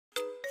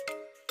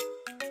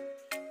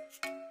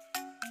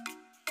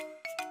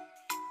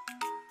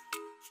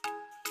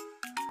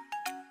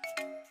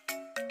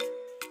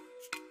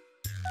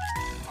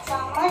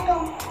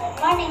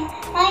morning,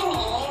 my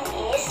name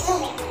is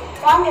Luby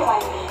from the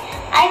 1B.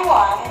 I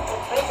want to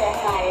present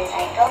my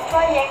recycle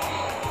project.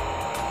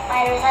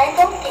 My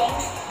recycle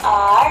things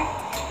are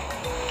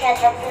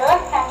caterpillar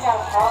pencil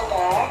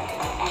holder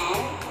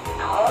and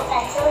our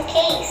pencil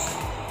case.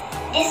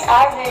 These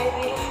are very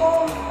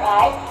beautiful,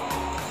 right?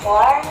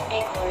 For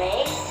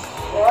decorate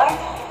your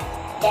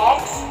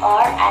decks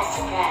or as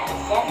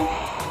present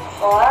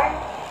for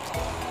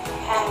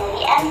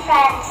family and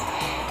friends.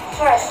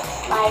 First,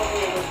 my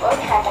beautiful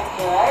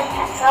caterpillar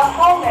pencil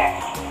holder.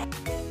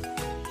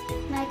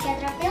 My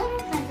caterpillar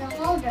pencil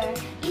holder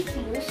is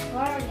used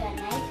for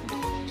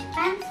organizing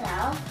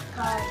pencil,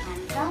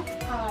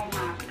 color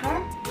marker,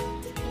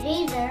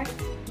 eraser,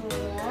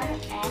 ruler,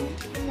 and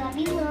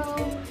stabilo.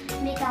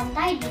 Become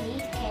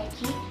tidy,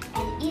 catchy,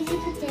 and easy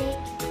to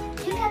take.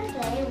 You can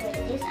play with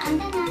this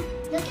antenna.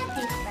 Look at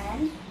this,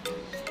 friends.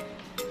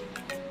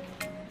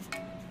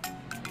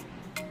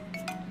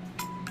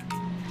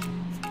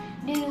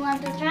 Do you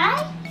want to try?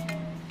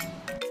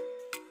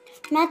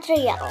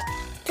 Material: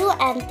 2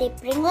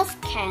 anti-Pringles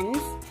cans,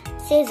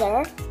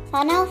 scissors,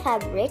 vinyl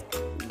fabric,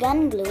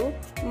 gun glue,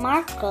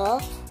 marker,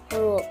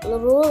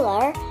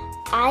 ruler,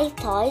 eye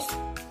toys,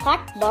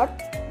 cardboard,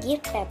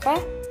 gift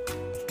paper,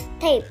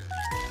 tape.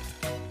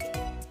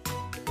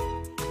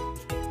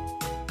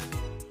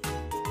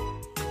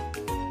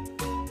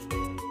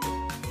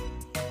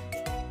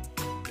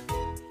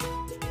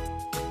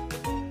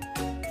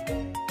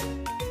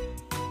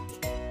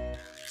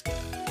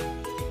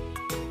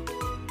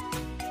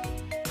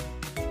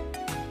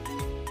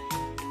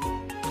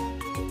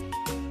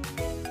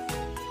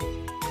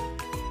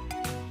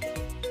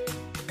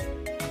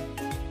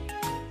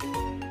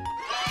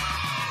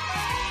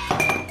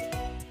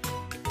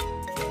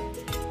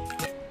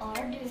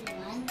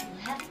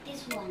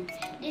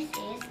 This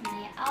is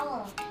my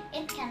owl.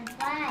 It can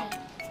fly.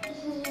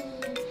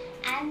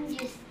 I'm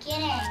just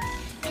kidding.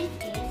 This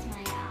is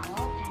my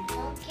owl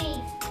pencil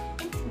case.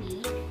 It's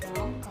made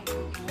from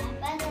Coca-Cola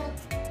bottle.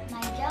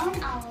 My brown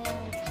owl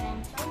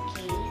pencil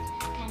case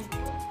can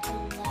put a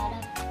lot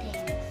of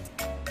things.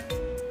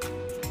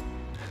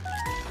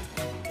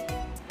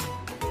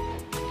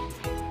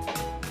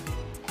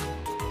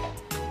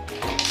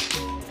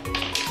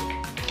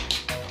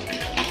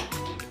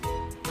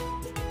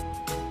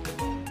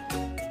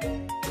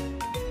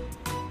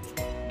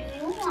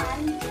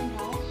 Want to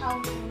know how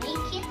to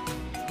make it?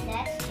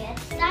 Let's get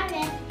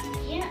started.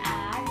 Here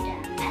are the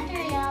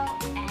material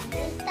and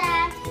the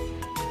steps.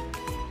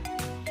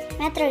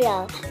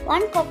 Material: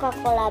 1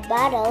 Coca-Cola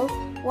bottle,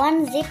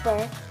 1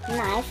 zipper,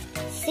 knife,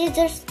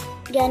 scissors,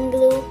 gun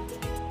glue,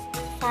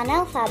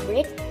 vinyl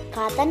fabric,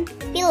 cotton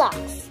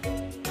pillows.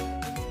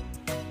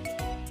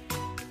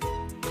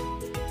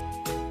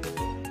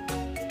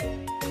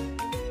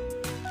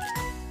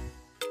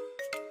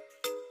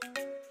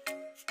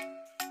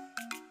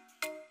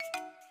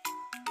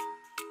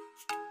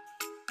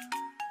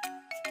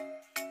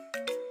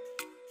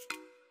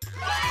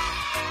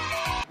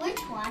 Which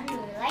one do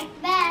you like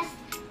best?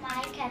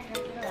 My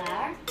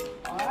caterpillar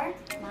or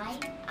my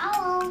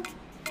owl?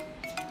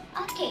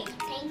 Okay,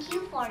 thank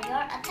you for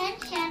your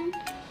attention.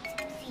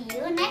 See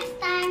you next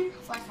time.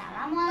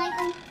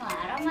 Wassalamualaikum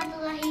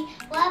warahmatullahi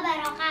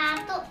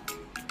wabarakatuh.